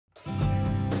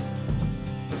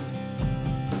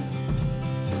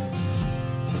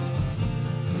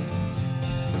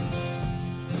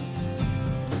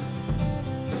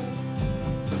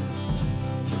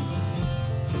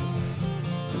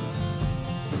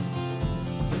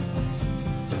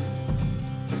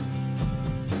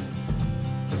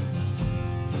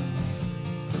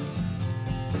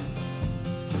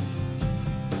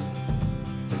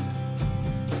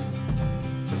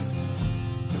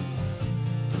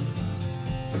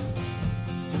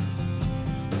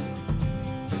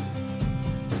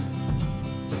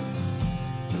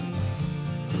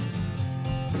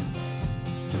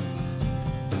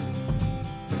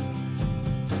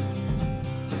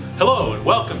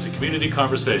Welcome to Community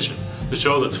Conversation, the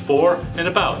show that's for and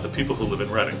about the people who live in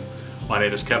Reading. My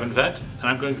name is Kevin Vent, and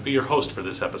I'm going to be your host for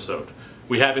this episode.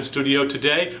 We have in studio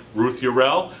today Ruth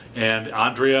Urell and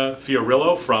Andrea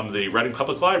Fiorillo from the Reading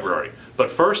Public Library. But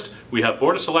first, we have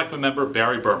Board of Selectmen member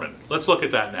Barry Berman. Let's look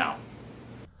at that now.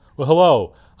 Well,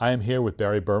 hello. I am here with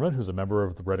Barry Berman, who's a member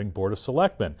of the Reading Board of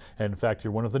Selectmen. And in fact,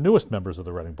 you're one of the newest members of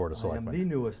the Reading Board of Selectmen. I am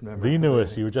the newest member. The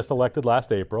newest. You were just elected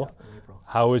last April. Yeah, April.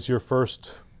 How is your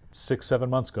first 6-7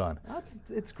 months gone?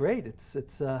 It's great.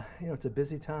 It's a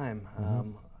busy time.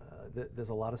 There's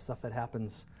a lot of stuff that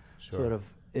happens sort of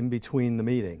in between the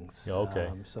meetings. Yeah, okay.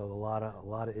 So a lot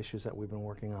of issues that we've been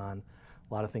working on,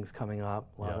 a lot of things coming up,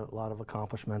 a lot of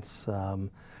accomplishments.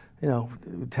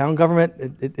 Town government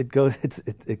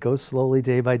it goes slowly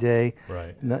day by day.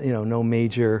 Right. No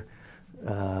major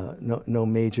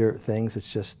things.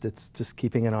 It's just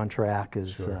keeping it on track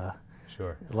is.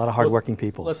 Sure. A lot of hardworking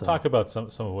people. Let's talk about some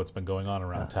of what's been going on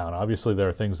around town. Obviously, there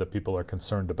are things that people are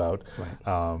concerned about,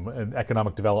 and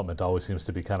economic development always seems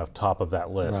to be kind of top of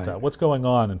that list. Right. What's going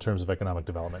on in terms of economic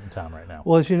development in town right now?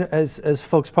 Well, as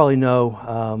folks probably know,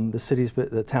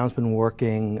 the town's been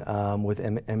working with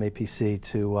MAPC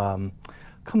to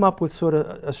come up with sort of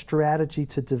a strategy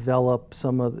to develop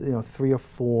some of 3 or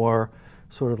 4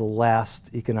 sort of the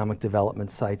last economic development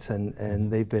sites,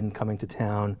 and they've been coming to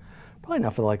town. Probably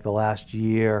not for like the last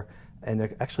year, and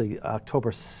they're actually October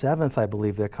 7th, I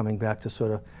believe, they're coming back to sort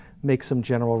of make some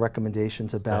general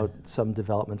recommendations about some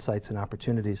development sites and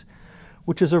opportunities,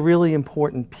 which is a really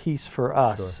important piece for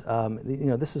us.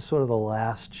 Sure. This is sort of the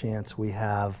last chance we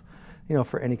have,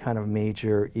 for any kind of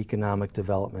major economic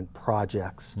development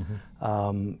projects,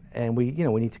 and we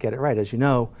need to get it right. As you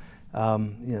know,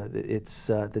 it's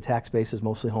the tax base is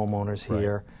mostly homeowners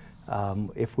here.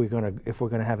 If we're going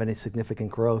to have any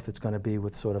significant growth, it's going to be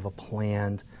with sort of a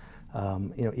planned,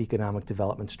 economic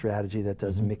development strategy that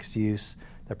does mixed use,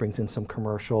 that brings in some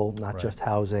commercial, not just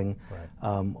housing.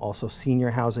 Also, senior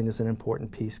housing is an important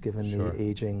piece given the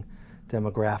aging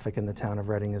demographic in the town of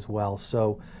Reading as well.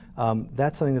 So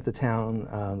that's something that the town,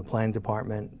 the planning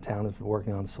department, town has been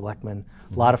working on. The selectmen,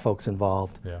 a lot of folks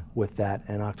involved with that.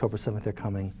 And October 7th, they're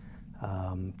coming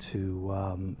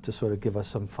to sort of give us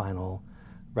some final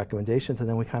recommendations, and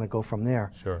then we kind of go from there.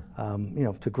 Sure.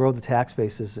 To grow the tax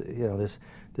base is,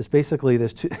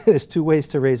 there's two ways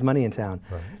to raise money in town.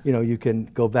 Right. You can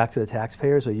go back to the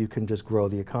taxpayers, or you can just grow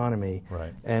the economy.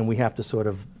 Right. And we have to sort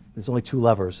of, there's only 2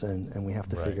 levers, and we have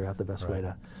to figure out the best way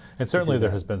to. And certainly there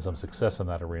has been some success in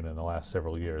that arena in the last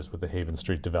several years with the Haven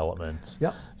Street development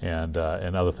and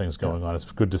other things going on.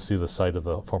 It's good to see the site of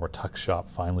the former tuck shop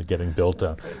finally getting built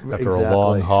after a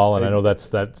long haul. And I know there's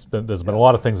been a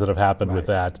lot of things that have happened with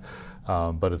that.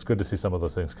 But it's good to see some of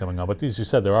those things coming on. But as you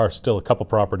said, there are still a couple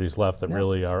properties left that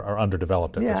really are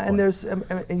underdeveloped at this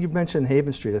point. And you mentioned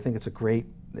Haven Street. I think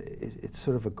it's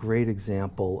sort of a great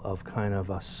example of kind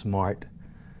of a smart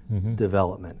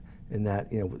development, in that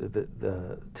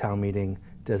the town meeting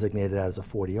designated that as a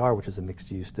 40R, which is a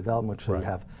mixed-use development, so you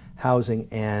have housing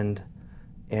and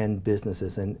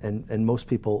businesses, and most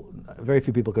people, very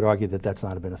few people could argue that that's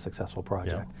not been a successful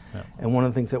project. And one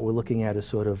of the things that we're looking at is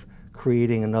sort of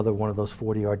creating another one of those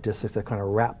 40R districts that kind of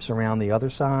wraps around the other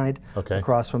side,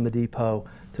 across from the depot,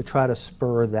 to try to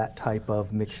spur that type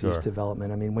of mixed-use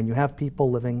development. I mean, when you have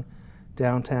people living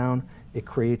downtown, it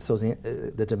creates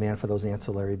the demand for those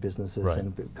ancillary businesses, and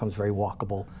it becomes very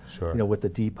walkable. With the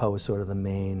depot as sort of the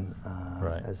main,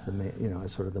 as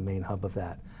sort of the main hub of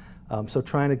that. So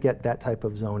trying to get that type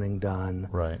of zoning done.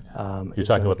 Right. You're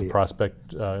talking about the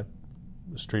Prospect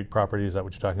Street property. Is that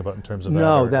what you're talking about in terms of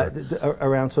no?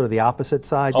 Around sort of the opposite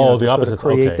side. The opposite.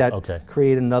 Sort of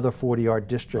create another 40R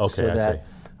district, so that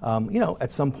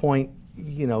at some point,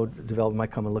 development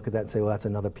might come and look at that and say, well, that's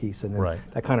another piece, and then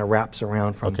that kind of wraps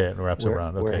around from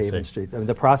where Haven Street. I mean,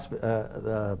 the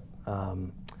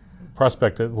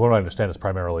Prospect, what I understand, is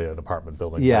primarily an apartment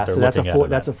building. Yeah, so that's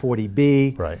a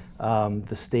 40B. Right.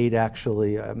 The state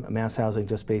actually, Mass Housing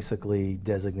just basically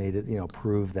designated,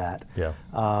 approved that. Yeah.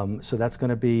 So that's going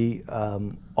to be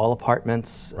all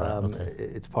apartments.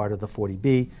 It's part of the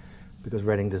 40B, because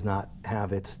Reading does not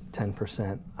have its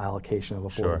 10% allocation of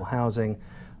affordable housing.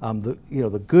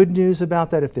 The good news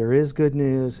about that, if there is good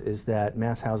news, is that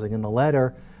Mass Housing in the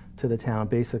letter to the town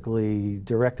basically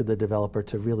directed the developer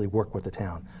to really work with the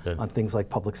town on things like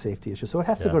public safety issues. So it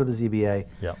has to go to the ZBA.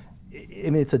 I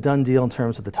mean, it's a done deal in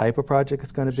terms of the type of project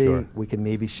it's going to be. We can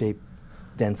maybe shape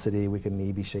density, we can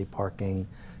maybe shape parking,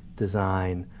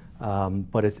 design,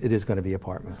 but it is going to be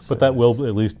apartments. But that will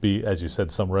at least be, as you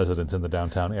said, some residents in the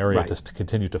downtown area just to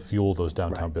continue to fuel those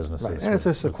downtown businesses. And it's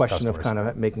just a question of kind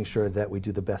of making sure that we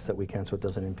do the best that we can, so it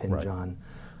doesn't impinge on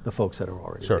the folks that are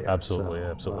already Sure, there. absolutely,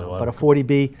 absolutely. But a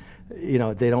 40B,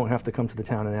 they don't have to come to the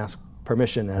town and ask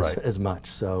permission as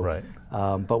much. So, right.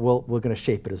 But we're going to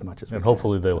shape it as much as we can. And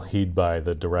hopefully they'll heed by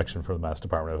the direction from the Mass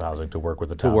Department of Housing to work with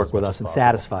the town. To work with us and possible.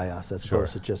 satisfy us as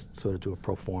opposed to just sort of do a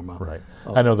pro forma. Right.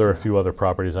 I know there are a few other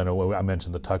properties. I know I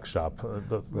mentioned the tuck shop.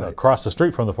 Across the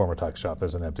street from the former tuck shop,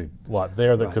 there's an empty lot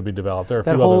there that could be developed. There are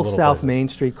that a few whole other little South places. Main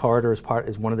Street corridor is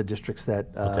one of the districts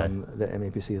that the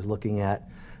MAPC is looking at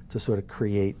to sort of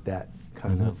create that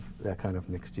kind of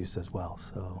mixed use as well.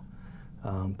 So.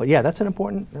 But yeah, that's an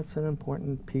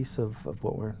important piece of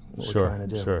what we're trying to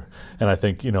do. Sure. And I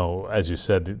think, as you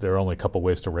said, there are only a couple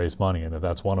ways to raise money, and if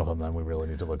that's one of them, then we really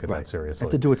need to look at that seriously.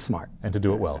 And to do it smart. And to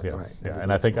do it well, yeah. Right. Yeah.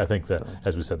 And I think that,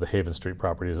 as we said, the Haven Street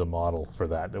property is a model for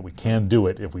that we can do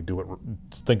it if we do it,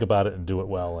 think about it and do it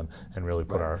well and really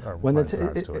put our minds and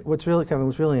hearts to it. What's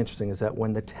really interesting is that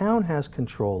when the town has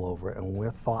control over it and we're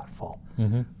thoughtful,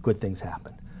 good things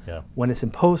happen. Yeah. When it's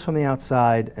imposed from the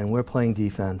outside and we're playing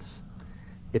defense,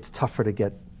 it's tougher to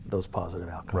get those positive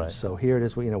outcomes. Right. So here it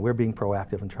is. We're being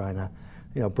proactive and trying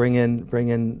to, bring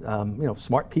in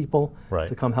smart people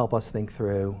to come help us think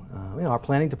through. Our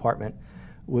planning department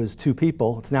was 2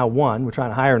 people. It's now 1. We're trying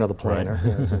to hire another planner.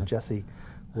 So Jesse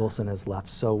Wilson has left.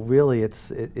 So really,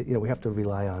 we have to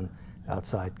rely on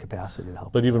outside capacity to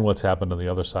help. But even what's happened on the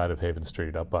other side of Haven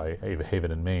Street, up by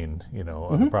Haven and Maine,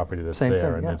 on the property that's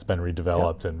there, and it's been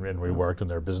redeveloped and reworked, and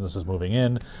there are businesses moving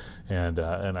in, and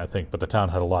I think, but the town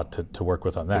had a lot to work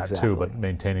with on that too, but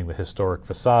maintaining the historic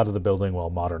facade of the building while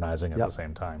modernizing at the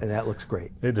same time. And that looks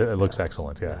great. It looks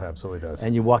excellent, absolutely does.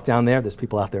 And you walk down there's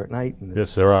people out there at night. And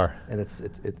yes, there are. And it's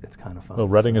kind of fun. Well,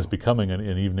 Reading is becoming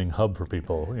an evening hub for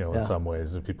people, in some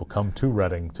ways. People come to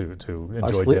Reading to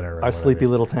enjoy dinner. Our sleepy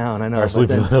little town, I know. Our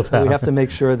sleepy little town. We have to make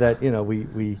sure that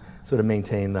we sort of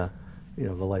maintain the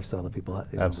lifestyle that people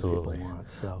absolutely that people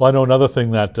want. So. Well, I know another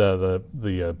thing that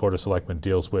the Board of Selectmen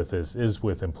deals with is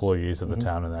with employees of the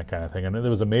town and that kind of thing. And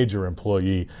there was a major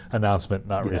employee announcement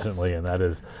recently, and that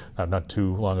is not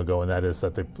too long ago, and that is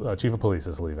that the chief of police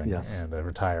is leaving and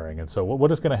retiring. And so,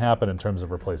 what is going to happen in terms of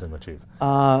replacing the chief?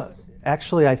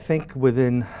 Actually, I think at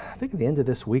the end of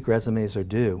this week, resumes are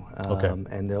due,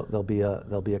 and there'll be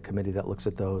a committee that looks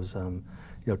at those.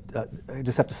 I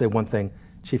just have to say one thing.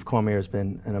 Chief Cormier has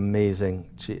been an amazing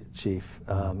chief.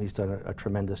 He's done a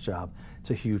tremendous job.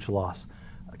 It's a huge loss.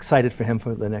 Excited for him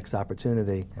for the next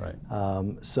opportunity. Right.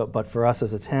 But for us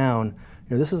as a town,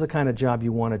 this is the kind of job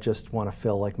you want to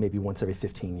fill like maybe once every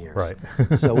 15 years. Right.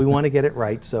 So we want to get it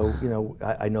right. So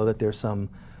I know that there's some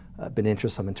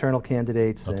some internal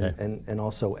candidates and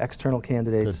also external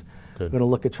candidates. Good. We're going to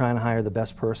look at trying to hire the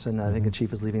best person. I think the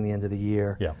chief is leaving the end of the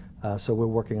year. Yeah. So we're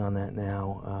working on that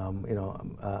now.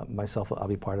 Myself, I'll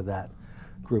be part of that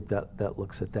group that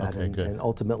looks at that. And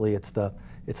ultimately, it's the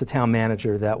town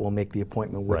manager that will make the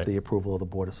appointment with the approval of the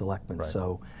Board of Selectmen. Right.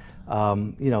 So,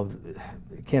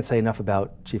 can't say enough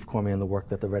about Chief Cormier and the work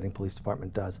that the Reading Police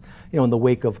Department does. In the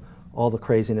wake of all the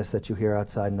craziness that you hear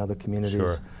outside in other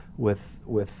communities with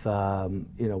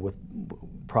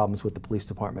problems with the police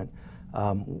department,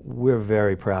 we're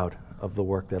very proud of the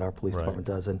work that our police department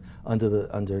does, and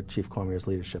under Chief Cormier's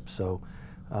leadership. So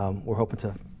we're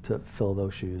hoping to fill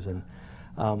those shoes. And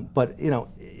but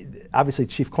obviously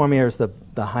Chief Cormier is the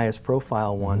highest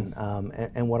profile one.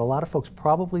 And what a lot of folks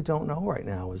probably don't know right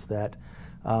now is that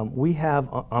we have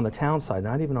on the town side,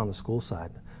 not even on the school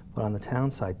side, but on the town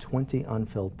side, 20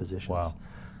 unfilled positions.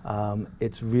 Wow.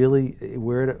 It's really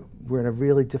we're in a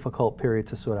really difficult period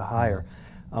to sort of hire.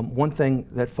 One thing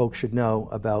that folks should know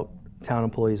about town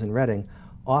employees in Reading,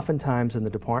 oftentimes in the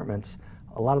departments,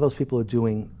 a lot of those people are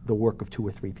doing the work of 2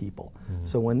 or 3 people.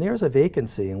 So when there's a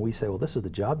vacancy and we say, well, this is the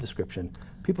job description,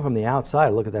 people from the outside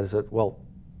look at that and say, well,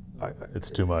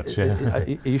 it's too much. Are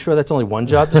you sure that's only one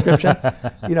job description?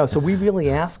 So we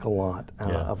really ask a lot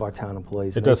of our town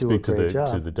employees. It does speak to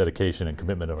the dedication and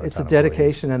commitment of our town employees. It's the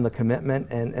dedication and the commitment,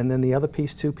 and then the other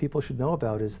piece too people should know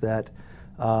about is that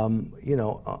on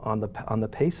the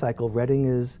pay cycle, Reading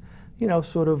is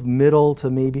sort of middle to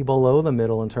maybe below the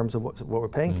middle in terms of what we're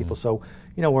paying people. So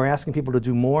we're asking people to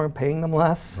do more and paying them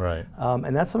less. Right.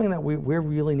 And that's something that we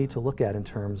really need to look at in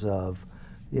terms of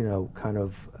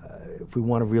if we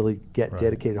want to really get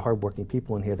dedicated, hardworking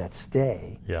people in here that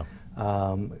stay, we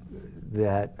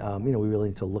really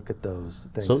need to look at those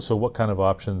things. So what kind of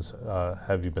options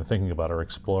have you been thinking about or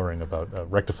exploring about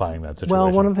rectifying that situation?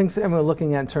 Well, one of the things we're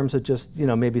looking at in terms of just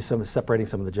maybe separating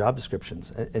some of the job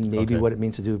descriptions and maybe what it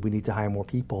means to do. We need to hire more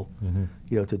people,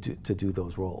 to do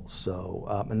those roles.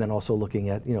 So and then also looking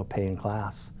at pay and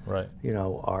class. Right.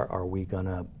 Are we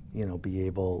gonna be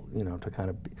able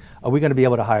are we going to be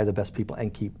able to hire the best people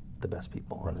and keep the best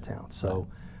people in the town? So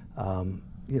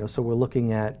So we're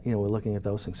looking at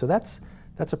those things. So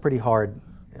that's a pretty hard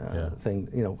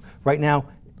thing. Right now,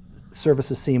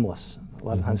 service is seamless. A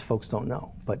lot of times folks don't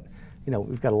know, but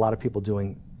we've got a lot of people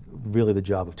doing really the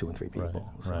job of 2 and 3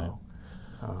 people. Right.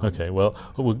 Okay, well,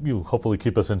 you'll hopefully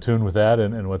keep us in tune with that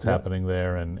and what's happening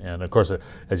there. And of course,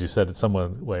 as you said, in some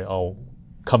way, all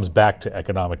comes back to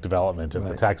economic development. If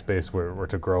the tax base were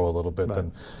to grow a little bit,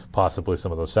 then possibly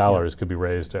some of those salaries could be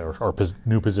raised or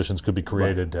new positions could be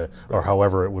created or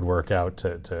however it would work out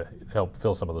to help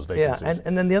fill some of those vacancies. Yeah,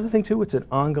 and then the other thing too, it's an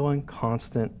ongoing,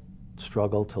 constant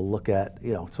struggle to look at,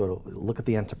 sort of look at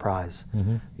the enterprise.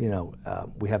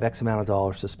 We have X amount of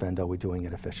dollars to spend. Are we doing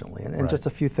it efficiently? And just a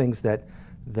few things that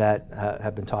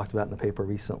have been talked about in the paper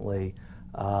recently.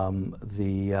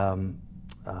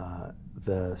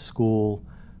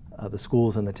 The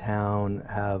schools in the town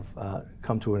have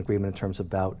come to an agreement in terms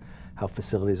about how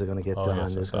facilities are going to get done.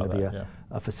 Yes, there's going to be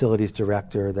a facilities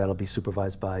director that'll be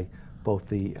supervised by both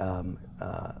the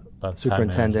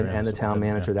superintendent and the town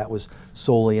manager. That was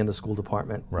solely in the school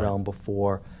department realm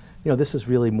before. This is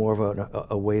really more of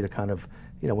a way to kind of,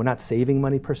 we're not saving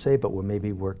money per se, but we're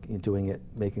maybe doing it,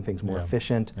 making things more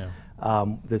efficient.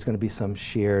 There's going to be some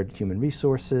shared human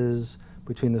resources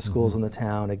between the schools and the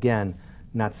town. Again,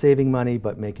 not saving money,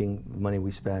 but making the money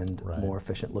we spend more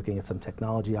efficient, looking at some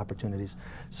technology opportunities.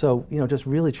 So, just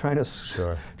really trying to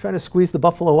squeeze the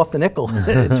buffalo off the nickel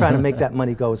and trying to make that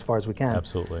money go as far as we can.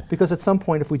 Absolutely. Because at some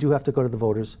point, if we do have to go to the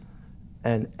voters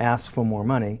and ask for more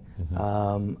money,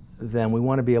 then we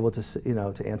want to be able to,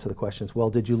 to answer the questions. Well,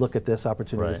 did you look at this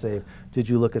opportunity to save? Did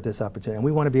you look at this opportunity? And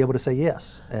we want to be able to say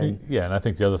yes. And and I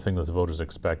think the other thing that the voters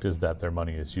expect is that their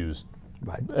money is used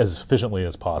as efficiently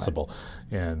as possible.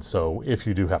 And so if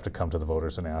you do have to come to the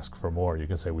voters and ask for more, you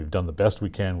can say we've done the best we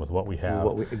can with what we have.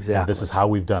 And this is how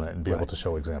we've done it, and be able to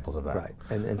show examples of that. Right,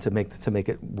 and to make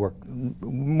it work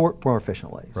more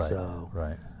efficiently. So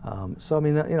I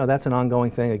mean, that's an ongoing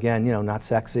thing. Again, not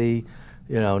sexy,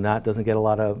 doesn't get a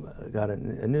lot of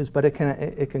news, but it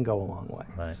can go a long way.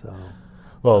 So.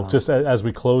 Well, just as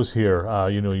we close here,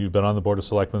 you've been on the Board of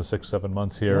Selectmen 6-7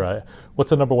 months here. What's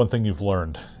the number one thing you've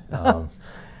learned? I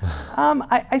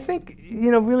think,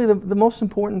 really the most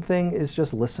important thing is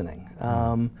just listening.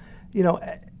 I've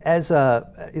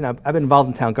been involved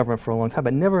in town government for a long time,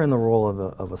 but never in the role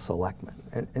of a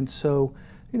selectman. And so,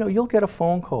 you'll get a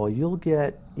phone call, you'll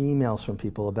get emails from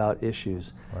people about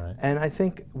issues. And I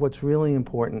think what's really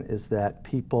important is that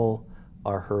people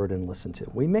are heard and listened to.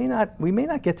 We may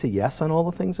not get to yes on all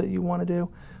the things that you want to do,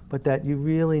 but that you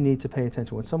really need to pay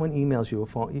attention. When someone emails you a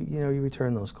phone, you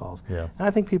return those calls. And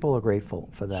I think people are grateful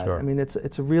for that. I mean,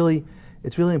 it's really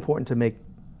important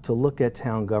to look at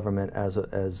town government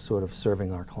as sort of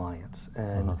serving our clients.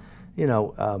 And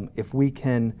if we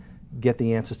can get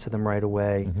the answers to them right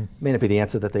away, may not be the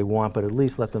answer that they want, but at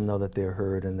least let them know that they're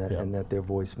heard and that their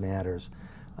voice matters.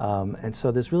 And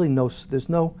so there's really no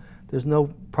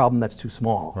problem that's too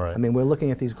small. I mean, we're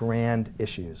looking at these grand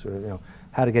issues, or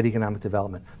how to get economic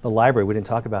development. The library, we didn't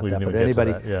talk about that, but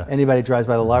anybody drives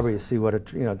by the library, you see what a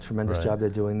tremendous job they're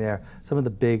doing there. Some of the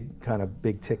big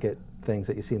ticket things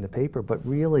that you see in the paper, but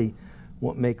really,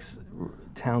 what makes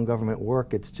town government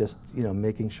work? It's just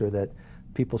making sure that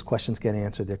people's questions get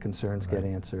answered, their concerns get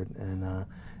answered,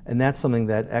 and that's something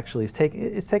that actually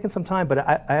it's taken some time, but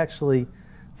I actually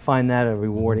find that a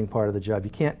rewarding part of the job.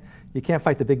 You can't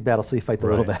fight the big battles, so you fight the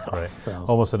little battles. So.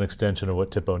 Almost an extension of what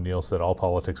Tip O'Neill said, all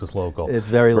politics is local. It's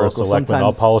very local. For a selectman,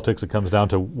 all politics, it comes down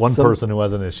to one person who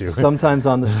has an issue. Sometimes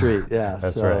on the street,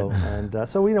 That's right. And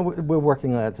so we're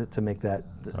working on it to make that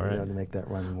to make that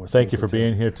run more. Thank you for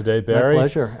being here today, Barry. My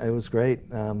pleasure. It was great.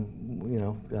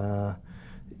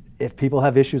 If people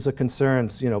have issues or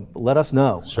concerns, let us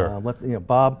know. Sure.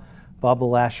 Bob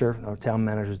Lasher, our town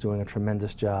manager, is doing a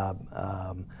tremendous job.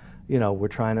 We're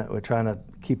trying to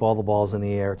keep all the balls in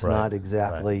the air. It's not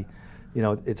exactly,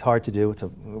 it's hard to do.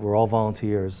 We're all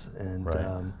volunteers, and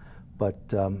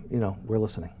but we're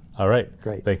listening. All right.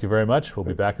 Great. Thank you very much. We'll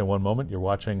be back in one moment. You're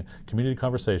watching Community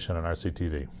Conversation on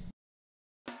RCTV.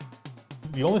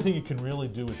 The only thing you can really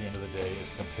do at the end of the day is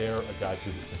compare a guy to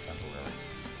his contemporaries.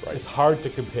 It's hard to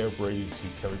compare Brady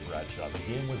to Terry Bradshaw. The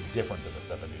game was different in the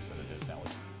 70s than it is now.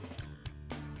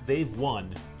 They've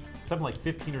won something like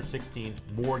 15 or 16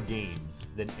 more games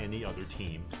than any other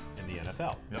team in the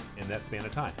NFL in that span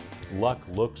of time. Luck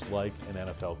looks like an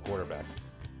NFL quarterback.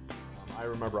 I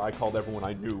remember I called everyone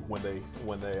I knew when they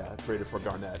traded for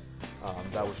Garnett.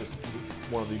 That was just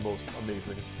one of the most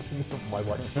amazing things of my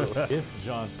life. If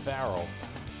John Farrell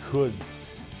could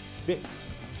fix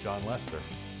John Lester,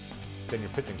 then your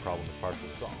pitching problem is partially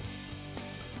solved.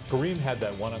 Kareem had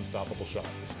that one unstoppable shot,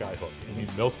 the skyhook, and he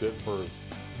milked it for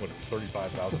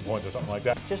 35,000 points or something like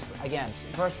that. Just, again,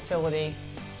 versatility,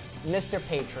 Mr.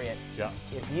 Patriot. Yeah.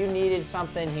 If you needed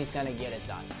something, he's going to get it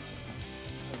done.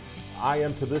 I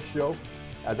am to this show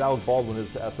as Alec Baldwin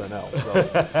is to SNL.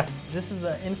 So. This is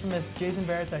the infamous Jason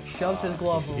Varitek shoves his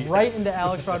glove right into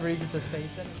Alex Rodriguez's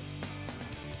face.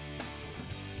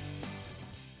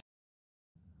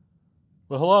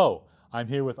 Well, hello. I'm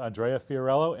here with Andrea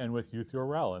Fiorello and with Ruth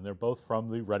Urell, and they're both from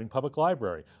the Reading Public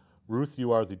Library. Ruth,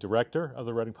 you are the director of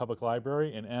the Reading Public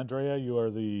Library, and Andrea, you are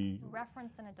the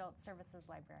Reference and Adult Services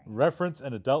Librarian. Reference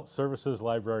and Adult Services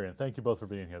Librarian. Thank you both for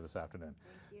being here this afternoon.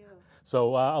 Thank you. So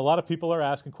a lot of people are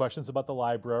asking questions about the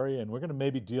library, and we're going to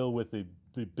maybe deal with the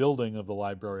building of the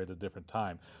library at a different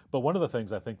time. But one of the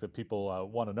things I think that people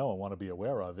want to know and want to be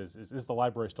aware of is the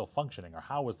library still functioning, or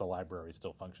how is the library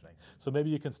still functioning? So maybe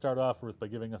you can start off, Ruth, by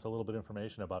giving us a little bit of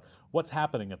information about what's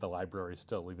happening at the library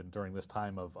still, even during this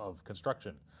time of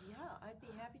construction. Yeah, I'd be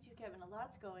happy to, Kevin. A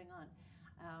lot's going on.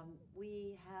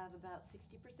 We have about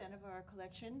 60% of our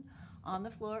collection on the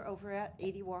floor over at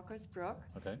 80 Walker's Brook,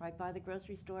 Okay. right by the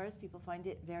grocery stores. People find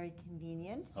it very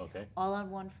convenient. Okay. All on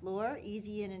one floor,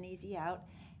 easy in and easy out.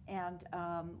 And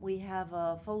we have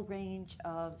a full range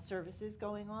of services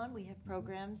going on. We have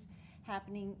programs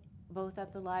happening both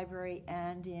at the library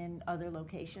and in other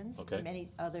locations. Okay.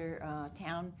 Many other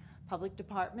town public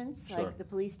departments, Sure. like the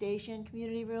police station,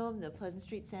 community room, the Pleasant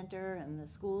Street Center, and the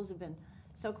schools have been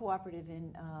so cooperative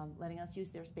in letting us use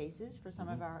their spaces for some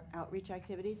of our outreach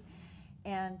activities.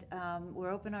 And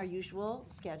we're open our usual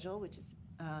schedule, which is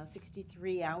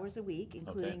 63 hours a week,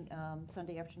 including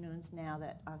Sunday afternoons now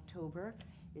that October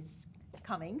is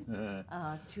coming,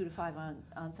 2 to 5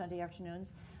 on Sunday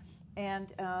afternoons.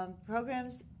 And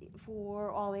programs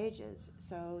for all ages.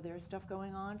 So there's stuff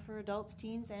going on for adults,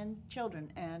 teens, and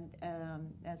children. And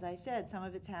as I said, some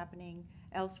of it's happening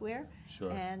elsewhere, Sure.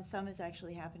 and some is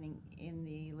actually happening in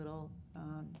the little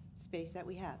space that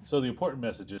we have. So the important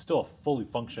message is still a fully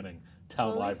functioning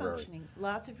town Fully library. functioning.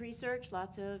 Lots of research,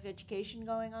 lots of education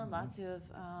going on, lots of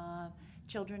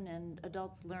children and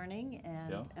adults learning,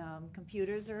 and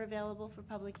computers are available for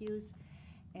public use,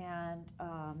 and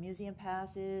museum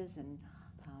passes, and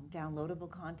downloadable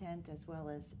content, as well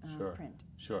as print.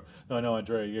 Sure. No, I know,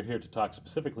 Andrea, you're here to talk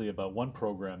specifically about one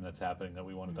program that's happening that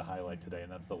we wanted to highlight today,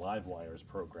 and that's the LiveWires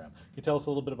program. Can you tell us a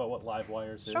little bit about what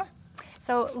LiveWires is? Sure.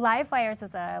 So LiveWires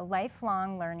is a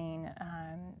lifelong learning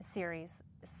series,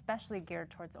 especially geared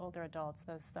towards older adults,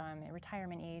 those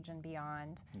retirement age and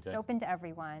beyond. Okay. It's open to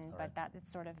everyone, All but right. that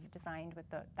it's sort of designed with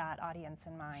that audience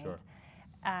in mind. Sure.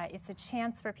 It's a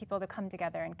chance for people to come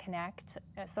together and connect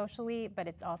socially, but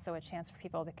it's also a chance for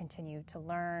people to continue to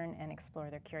learn and explore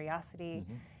their curiosity.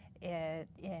 It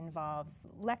involves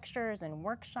lectures and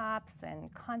workshops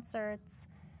and concerts,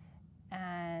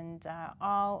 and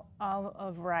all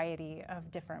a variety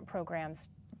of different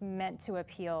programs meant to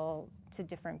appeal to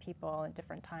different people at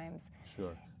different times.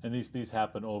 Sure. And these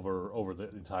happen over the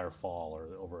entire fall, or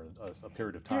over a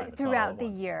period of time. It's not all Throughout at the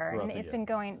once. year. Throughout And the year.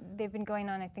 they've been going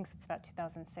on, I think, since about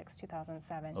 2006,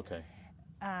 2007. Okay.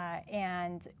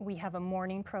 And we have a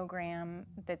morning program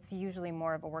that's usually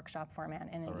more of a workshop format,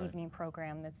 and an evening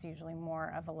program that's usually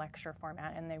more of a lecture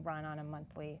format, and they run on a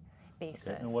monthly basis.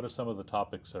 Okay. And what are some of the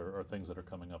topics or things that are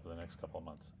coming up in the next couple of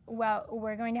months? Well,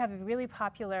 we're going to have a really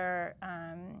popular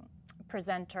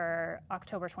presenter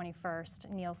October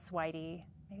 21st, Neil Swidey.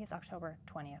 Maybe it's October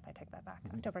 20th, I take that back.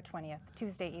 October 20th,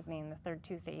 Tuesday evening, the third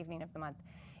Tuesday evening of the month,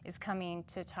 is coming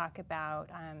to talk about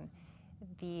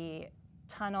the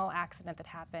tunnel accident that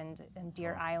happened in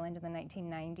Deer Island in the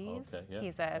 1990s. Okay, yeah,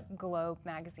 He's a Globe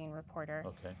magazine reporter.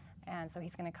 Okay. And so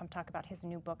he's going to come talk about his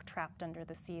new book, Trapped Under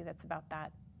the Sea, that's about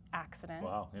that accident.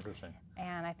 Wow, interesting.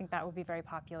 And I think that will be very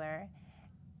popular.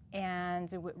 And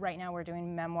right now we're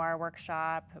doing memoir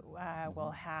workshop.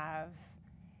 We'll have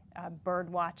a bird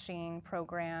watching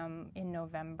program in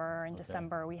November. In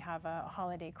December we have a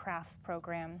holiday crafts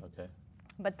program. Okay.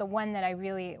 But the one that I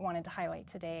really wanted to highlight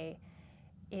today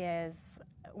is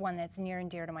one that's near and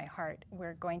dear to my heart.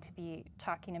 We're going to be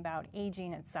talking about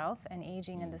aging itself and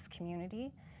aging in this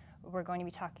community. We're going to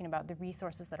be talking about the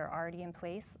resources that are already in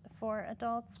place for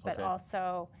adults, but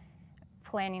also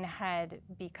planning ahead,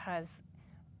 because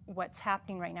what's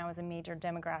happening right now is a major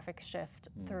demographic shift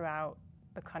throughout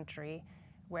the country,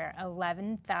 where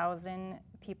 11,000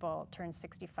 people turn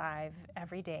 65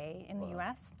 every day in the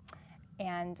U.S.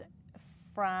 And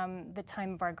from the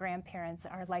time of our grandparents,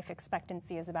 our life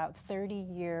expectancy is about 30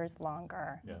 years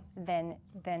longer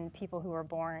than people who were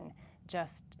born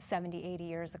just 70, 80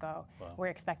 years ago were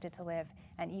expected to live.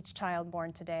 And each child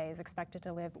born today is expected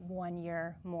to live 1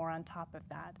 year more on top of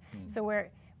that. So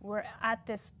we're at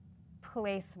this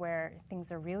place where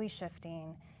things are really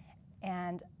shifting,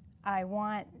 and I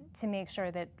want to make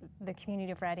sure that the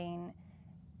community of Reading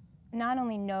not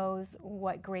only knows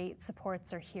what great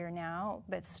supports are here now,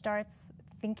 but starts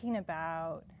thinking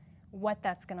about what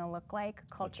that's going to look like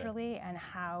culturally and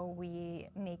how we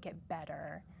make it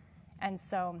better. And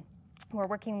so we're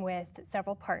working with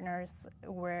several partners.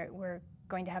 We're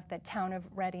going to have the Town of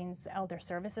Reading's Elder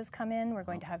Services come in. We're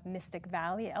going to have Mystic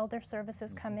Valley Elder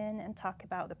Services come in and talk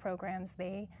about the programs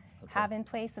they have in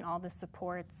place and all the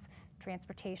supports,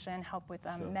 transportation, help with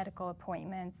medical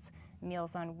appointments,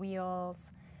 Meals on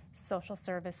Wheels, social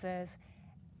services.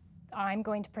 I'm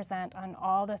going to present on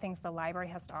all the things the library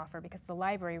has to offer, because the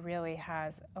library really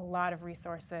has a lot of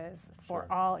resources for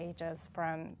all ages,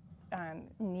 from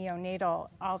neonatal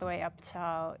all the way up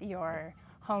till you're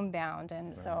homebound,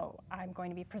 and so I'm going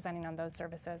to be presenting on those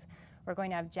services. We're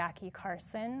going to have Jackie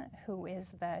Carson, who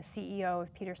is the CEO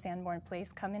of Peter Sanborn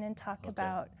Place, come in and talk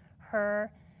about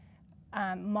her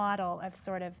model of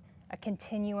sort of a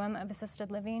continuum of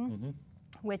assisted living,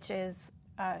 which is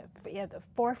the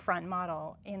forefront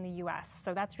model in the U.S.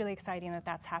 So that's really exciting that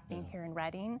that's happening here in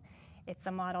Reading. It's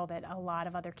a model that a lot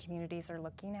of other communities are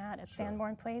looking at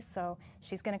Sanborn Place, so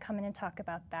she's going to come in and talk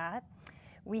about that.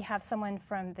 We have someone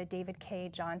from the David K.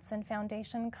 Johnson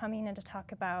Foundation coming in to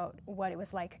talk about what it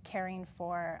was like caring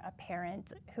for a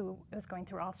parent who was going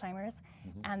through Alzheimer's,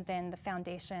 and then the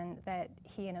foundation that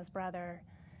he and his brother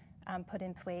put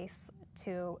in place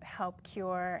to help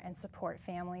cure and support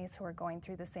families who are going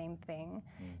through the same thing.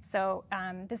 So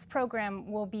this program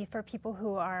will be for people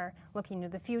who are looking to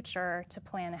the future to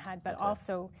plan ahead, but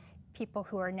also people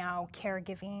who are now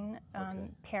caregiving,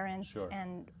 parents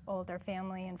and older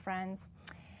family and friends.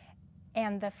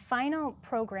 And the final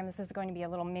program, this is going to be a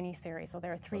little mini series, so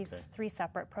there are three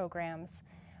separate programs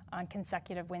on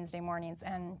consecutive Wednesday mornings.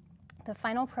 And the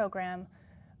final program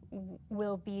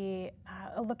will be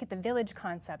a look at the village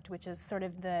concept, which is sort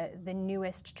of the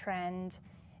newest trend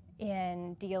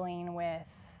in dealing with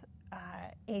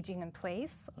aging in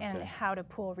place and how to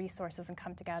pool resources and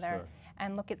come together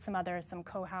and look at some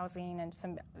co-housing and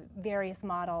some various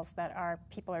models that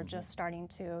people are just starting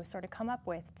to sort of come up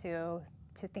with to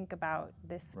think about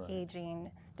this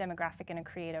aging demographic in a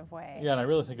creative way. Yeah, and I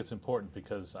really think it's important,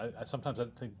 because I sometimes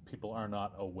think people are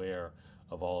not aware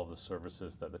of all of the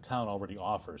services that the town already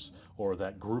offers, or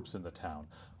that groups in the town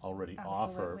already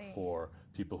offer for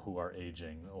people who are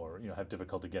aging or have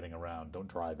difficulty getting around, don't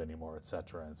drive anymore, et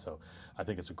cetera. And so I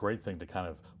think it's a great thing to kind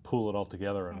of pool it all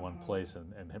together in one place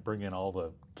and bring in all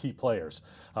the key players.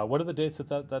 What are the dates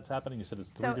that's happening? You said it's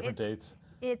three different dates?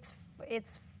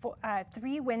 It's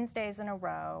 3 Wednesdays in a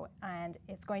row, and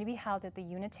it's going to be held at the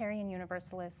Unitarian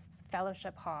Universalists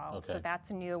Fellowship Hall. So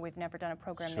that's new. We've never done a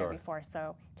program there before,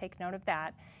 so take note of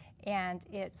that. And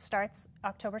it starts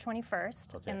October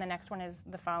 21st, and the next one is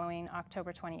the following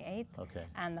October 28th,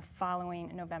 and the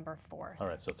following November 4th. All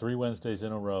right, so 3 Wednesdays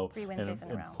in a row. 3 Wednesdays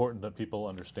in a row. Important that people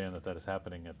understand that is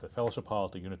happening at the Fellowship Hall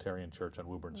at the Unitarian Church on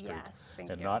Woburn Street,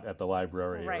 and not at the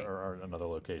library or another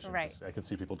location. I can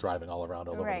see people driving all around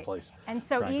all over the place and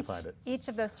so trying to find it. Each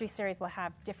of those 3 series will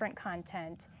have different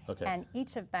content, and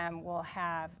each of them will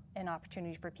have an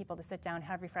opportunity for people to sit down,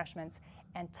 have refreshments,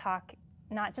 and talk.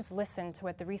 Not just listen to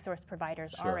what the resource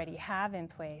providers already have in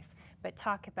place, but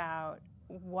talk about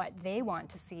what they want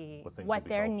to see, what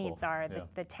their needs are.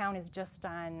 The town is just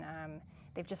done,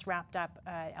 they've just wrapped up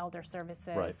an elder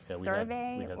services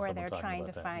survey where they're trying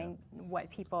to find what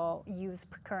people use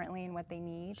currently and what they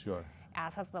need,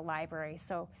 as has the library.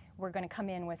 So we're going to come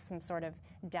in with some sort of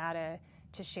data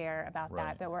to share about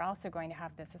that, but we're also going to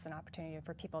have this as an opportunity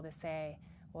for people to say,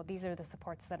 well, these are the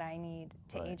supports that I need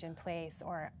to age in place,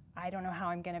 or I don't know how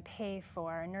I'm going to pay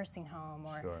for a nursing home,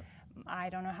 or I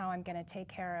don't know how I'm going to take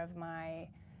care of my,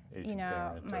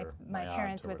 my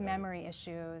parents with memory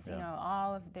issues.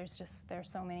 All of there's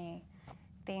so many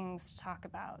things to talk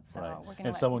about. So we're going to.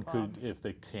 And someone could, if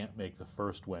they can't make the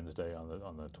first Wednesday on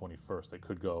the 21st, they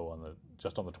could go on the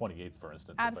 28th, for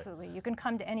instance. Absolutely, you can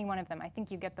come to any one of them. I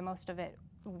think you get the most of it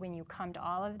when you come to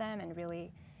all of them and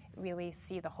really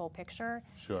see the whole picture.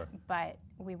 But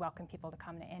we welcome people to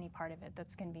come to any part of it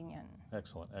that's convenient.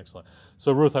 Excellent.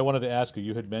 So Ruth, I wanted to ask you,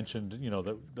 you had mentioned,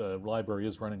 that the library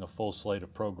is running a full slate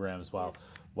of programs while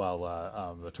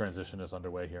the transition is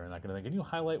underway here and that kind of thing. Can you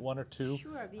highlight one or two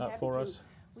for us?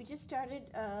 We just started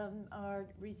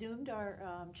resumed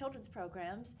our children's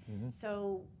programs.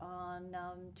 So on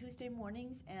Tuesday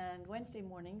mornings and Wednesday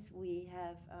mornings, we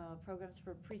have programs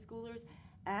for preschoolers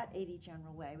at 80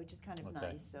 General Way, which is kind of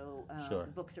nice. So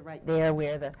the books are right there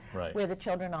where the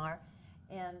children are.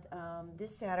 And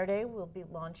this Saturday, we'll be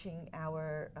launching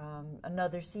our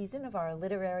another season of our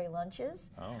literary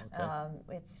lunches. Oh,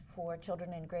 okay. It's for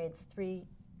children in grades 3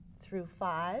 through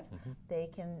 5. They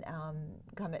can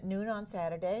come at noon on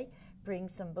Saturday, bring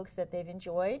some books that they've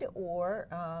enjoyed, or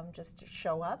just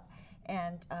show up,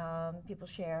 and people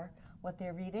share what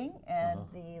they're reading, and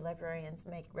the librarians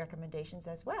make recommendations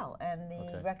as well. And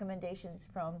the recommendations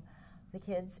from the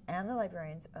kids and the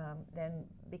librarians then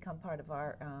become part of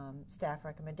our staff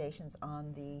recommendations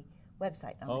on the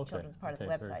website, on the children's part of the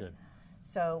website.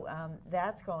 So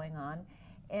that's going on.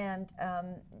 And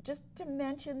just to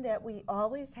mention that we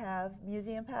always have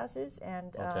museum passes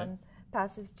and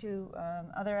passes to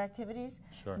other activities.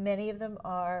 Sure. Many of them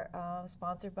are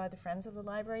sponsored by the Friends of the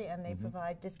Library, and they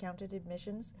provide discounted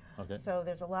admissions. So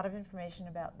there's a lot of information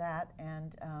about that,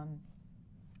 and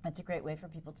it's a great way for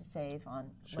people to save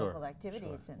on local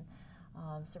activities and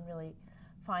some really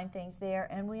fine things there.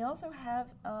 And we also have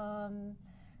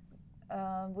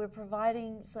we're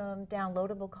providing some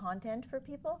downloadable content for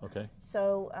people.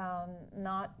 So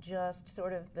not just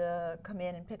sort of the come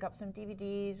in and pick up some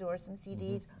DVDs or some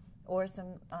CDs or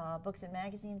some books and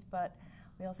magazines, but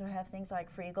we also have things like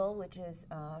Freegal, which is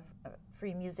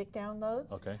free music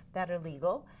downloads that are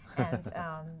legal and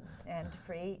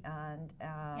free. And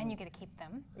you get to keep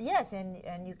them. Yes,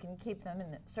 and you can keep them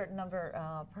in a certain number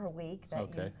per week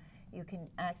that you can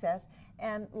access,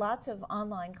 and lots of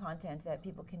online content that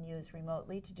people can use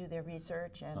remotely to do their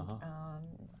research. And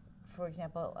for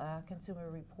example, consumer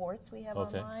reports we have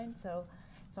online. So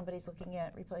somebody's looking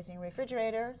at replacing a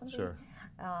refrigerator or something.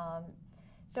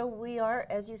 So we are,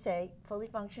 as you say, fully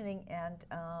functioning, and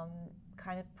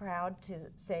kind of proud to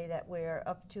say that we're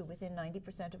up to within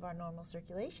 90% of our normal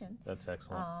circulation. That's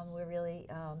excellent. We're really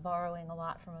borrowing a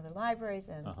lot from other libraries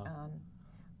and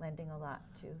lending a lot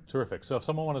to. Terrific. So if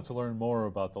someone wanted to learn more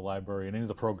about the library and any of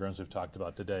the programs we've talked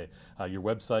about today, your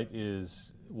website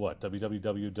is what?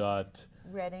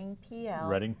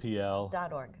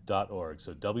 www.readingpl.org.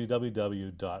 So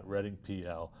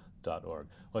www.readingpl.org.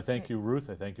 Well, thank you, Ruth.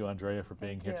 I thank you, Andrea, for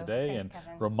being here today and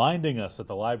reminding us that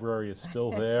the library is still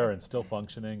there and still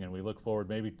functioning, and we look forward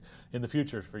maybe in the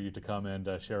future for you to come and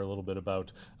share a little bit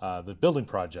about the building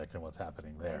project and what's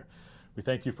happening there. We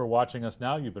thank you for watching us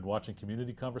now. You've been watching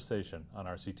Community Conversation on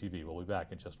RCTV. We'll be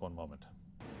back in just one moment.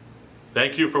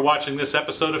 Thank you for watching this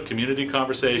episode of Community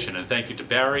Conversation, and thank you to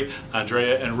Barry,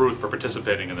 Andrea, and Ruth for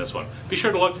participating in this one. Be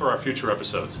sure to look for our future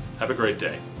episodes. Have a great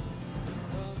day.